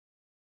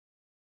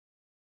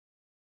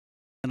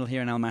final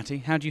here in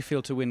Almaty. How do you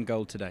feel to win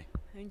gold today?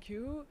 Thank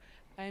you.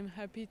 I'm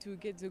happy to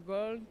get the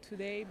gold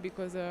today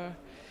because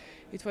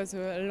it was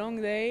a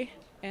long day,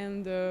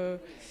 and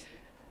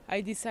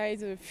I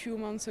decided a few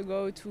months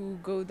ago to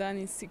go down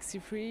in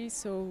 63.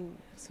 So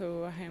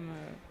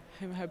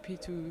I'm happy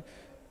to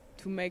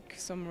make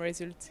some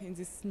results in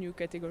this new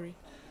category.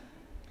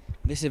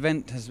 This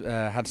event has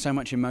had so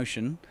much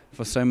emotion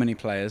for so many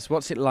players.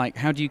 What's it like?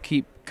 How do you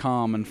keep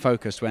calm and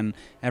focused when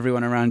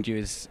everyone around you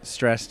is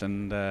stressed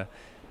and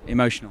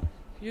emotional?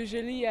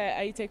 Usually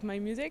I take my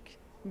music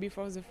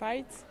before the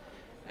fight,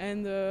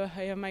 and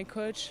I have my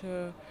coach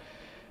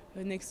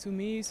next to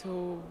me,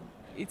 so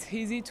it's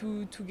easy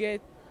to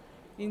get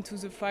into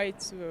the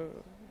fight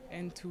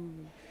and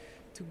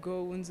to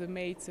go on the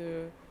mat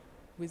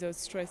without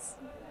stress.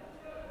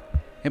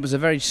 It was a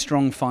very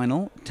strong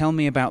final. Tell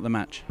me about the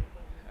match.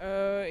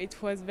 It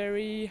was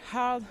very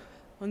hard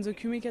on the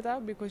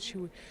Kumikata because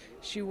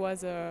she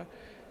was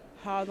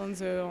hard on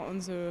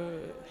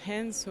the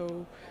hand,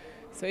 so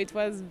it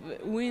was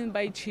win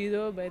by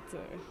Shido, but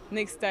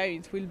next time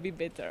it will be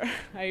better.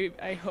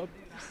 I hope.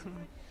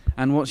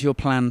 And what's your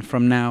plan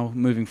from now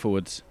moving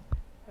forwards?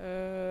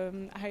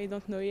 I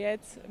don't know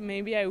yet.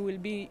 Maybe I will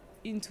be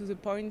into the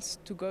points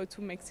to go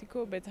to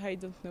Mexico, but I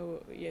don't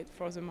know yet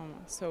for the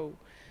moment. So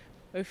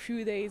a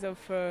few days of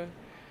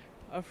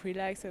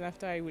relax, and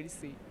after I will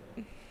see.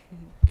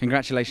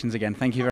 Congratulations again. Thank you very much.